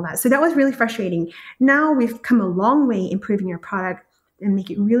and all that. So that was really frustrating. Now we've come a long way improving our product and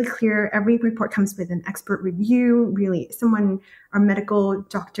make it really clear. Every report comes with an expert review, really our medical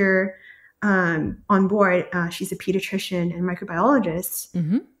doctor on board. She's a pediatrician and microbiologist,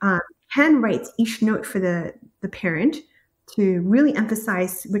 handwrites each note for the parent to really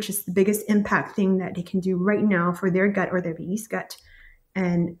emphasize which is the biggest impact thing that they can do right now for their gut or their baby's gut,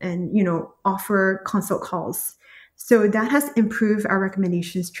 and offer consult calls. So that has improved our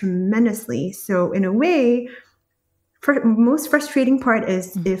recommendations tremendously. So in a way, most frustrating part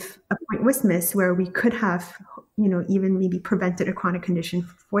is if a point was missed where we could have, even maybe prevented a chronic condition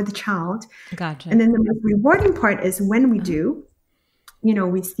for the child. Gotcha. And then the most rewarding part is when we do,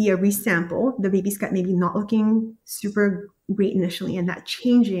 we see a resample, the baby's gut maybe not looking super great initially, and that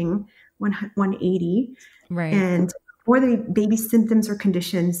changing 180. Right. And or the baby's symptoms or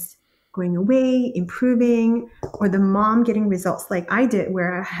conditions going away, improving, or the mom getting results like I did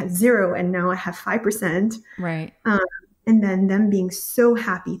where I had 0 and now I have 5%. Right. And then them being so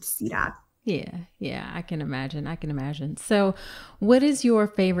happy to see that. Yeah, I can imagine. So what is your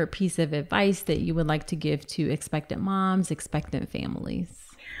favorite piece of advice that you would like to give to expectant moms, expectant families?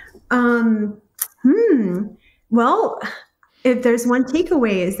 Well, if there's one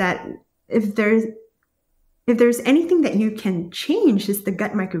takeaway is that if there's anything that you can change, is the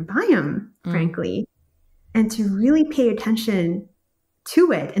gut microbiome, frankly, and to really pay attention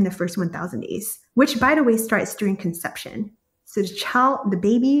to it in the first 1,000 days, which by the way starts during conception. So the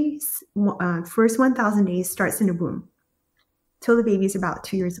baby's first 1,000 days starts in the womb till the baby's about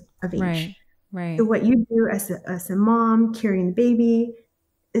 2 years of age. Right. So what you do as a mom carrying the baby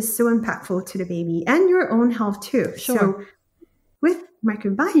is so impactful to the baby and your own health too. Sure. So with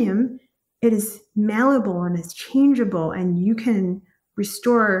microbiome, it is malleable and it's changeable, and you can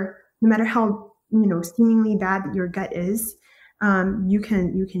restore no matter how seemingly bad your gut is. You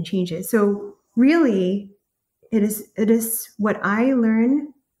can change it. So really, it is what I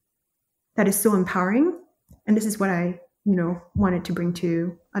learn that is so empowering, and this is what I wanted to bring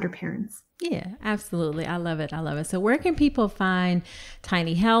to other parents. Yeah, absolutely. I love it. I love it. So where can people find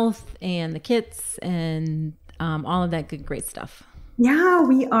Tiny Health and the kits and all of that good, great stuff? Yeah,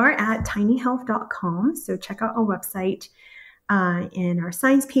 we are at tinyhealth.com. So check out our website and our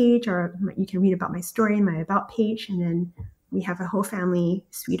science page, or you can read about my story in my about page. And then we have a whole family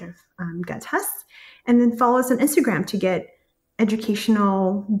suite of gut tests. And then follow us on Instagram to get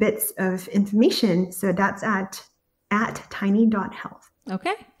educational bits of information. So that's at tiny.health.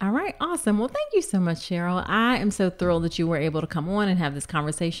 Okay. All right. Awesome. Well, thank you so much, Cheryl. I am so thrilled that you were able to come on and have this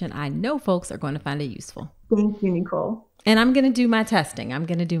conversation. I know folks are going to find it useful. Thank you, Nicole. And I'm going to do my testing. Yes,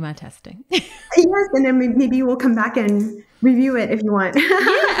 and then maybe we'll come back and review it if you want.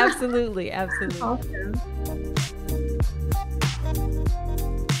 Yeah, absolutely. Absolutely. Awesome.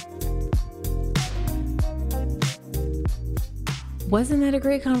 Wasn't that a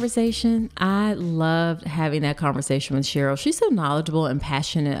great conversation? I loved having that conversation with Cheryl. She's so knowledgeable and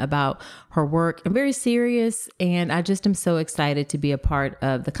passionate about her work and very serious. And I just am so excited to be a part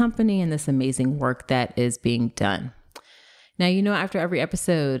of the company and this amazing work that is being done. Now, after every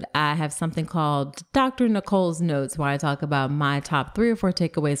episode, I have something called Dr. Nicole's Notes, where I talk about my top 3 or 4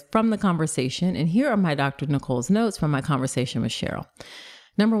 takeaways from the conversation. And here are my Dr. Nicole's notes from my conversation with Cheryl.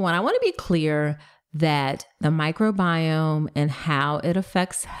 Number 1, I want to be clear that the microbiome and how it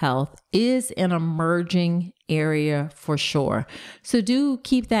affects health is an emerging area for sure. So do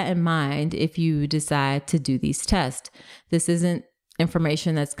keep that in mind if you decide to do these tests. This isn't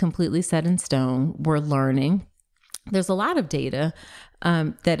information that's completely set in stone. We're learning. There's a lot of data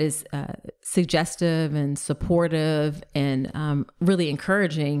that is suggestive and supportive and really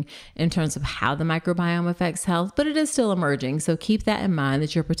encouraging in terms of how the microbiome affects health, but it is still emerging. So keep that in mind,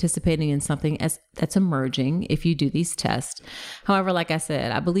 that you're participating in something that's emerging if you do these tests. However, like I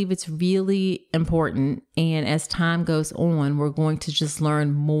said, I believe it's really important. And as time goes on, we're going to just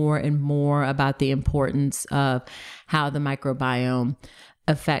learn more and more about the importance of how the microbiome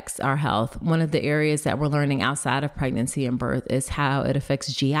affects our health. One of the areas that we're learning outside of pregnancy and birth is how it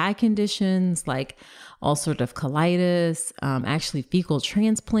affects GI conditions like ulcerative colitis. Actually, fecal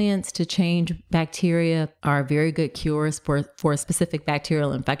transplants to change bacteria are very good cures for a specific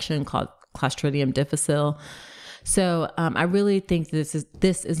bacterial infection called Clostridium difficile. So I really think this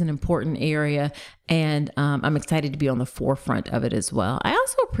is an important area, and I'm excited to be on the forefront of it as well. I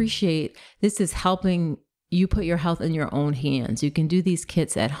also appreciate this is helping you put your health in your own hands. You can do these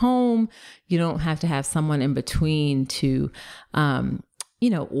kits at home. You don't have to have someone in between to,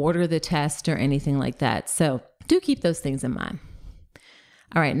 order the test or anything like that. So do keep those things in mind.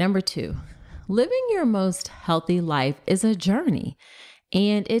 All right. Number 2, living your most healthy life is a journey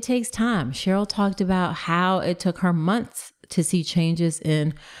and it takes time. Cheryl talked about how it took her months to see changes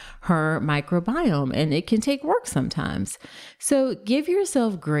in her microbiome, and it can take work sometimes. So give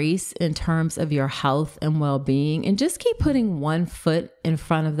yourself grace in terms of your health and well-being, and just keep putting one foot in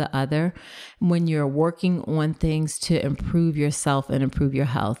front of the other when you're working on things to improve yourself and improve your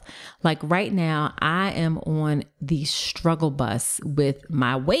health. Like right now, I am on the struggle bus with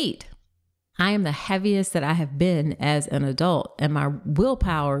my weight. I am the heaviest that I have been as an adult, and my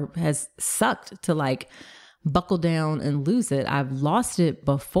willpower has sucked to buckle down and lose it. I've lost it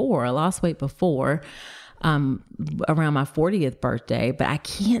before. I lost weight before around my 40th birthday, but I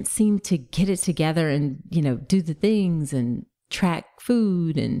can't seem to get it together and, do the things and track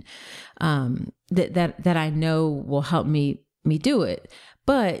food and that I know will help me do it.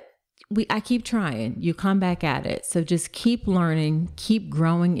 But I keep trying. You come back at it. So just keep learning, keep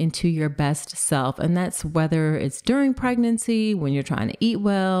growing into your best self. And that's whether it's during pregnancy, when you're trying to eat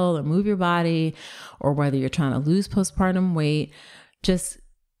well or move your body, or whether you're trying to lose postpartum weight. Just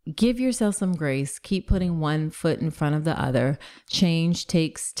give yourself some grace. Keep putting one foot in front of the other. Change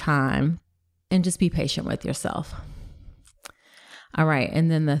takes time, and just be patient with yourself. All right. And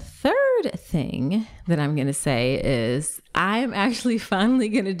then the third thing that I'm going to say is I am actually finally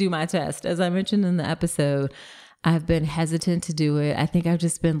going to do my test. As I mentioned in the episode, I've been hesitant to do it. I think I've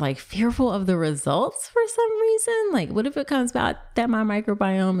just been fearful of the results for some reason. What if it comes out that my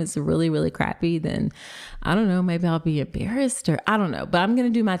microbiome is really, really crappy? Then I don't know, maybe I'll be embarrassed, or I don't know, but I'm going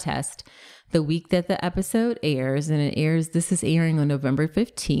to do my test the week that the episode airs, and this is airing on November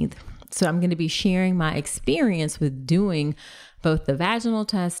 15th. So I'm going to be sharing my experience with doing both the vaginal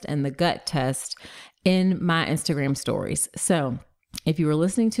test and the gut test in my Instagram stories. So if you were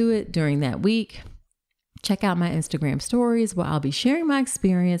listening to it during that week, check out my Instagram stories where I'll be sharing my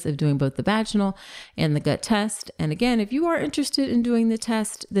experience of doing both the vaginal and the gut test. And again, if you are interested in doing the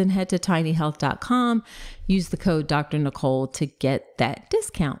test, then head to tinyhealth.com, use the code Dr. Nicole to get that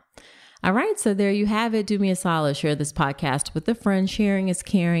discount. All right, so there you have it. Do me a solid, share this podcast with a friend. Sharing is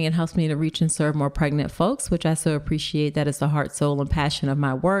caring and helps me to reach and serve more pregnant folks, which I so appreciate. That is the heart, soul, and passion of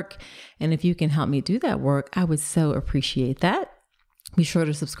my work. And if you can help me do that work, I would so appreciate that. Be sure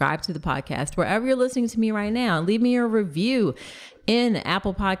to subscribe to the podcast wherever you're listening to me right now. Leave me a review in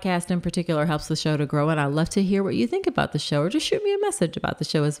Apple Podcast in particular, helps the show to grow. And I'd love to hear what you think about the show, or just shoot me a message about the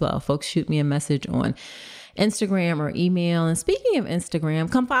show as well. Folks, shoot me a message on Instagram or email. And speaking of Instagram,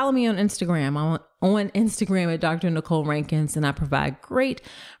 come follow me on Instagram. I'm on Instagram at Dr. Nicole Rankins, and I provide great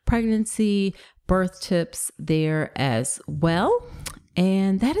pregnancy, birth tips there as well.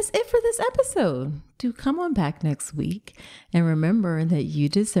 And that is it for this episode. Do come on back next week and remember that you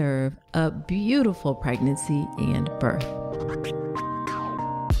deserve a beautiful pregnancy and birth.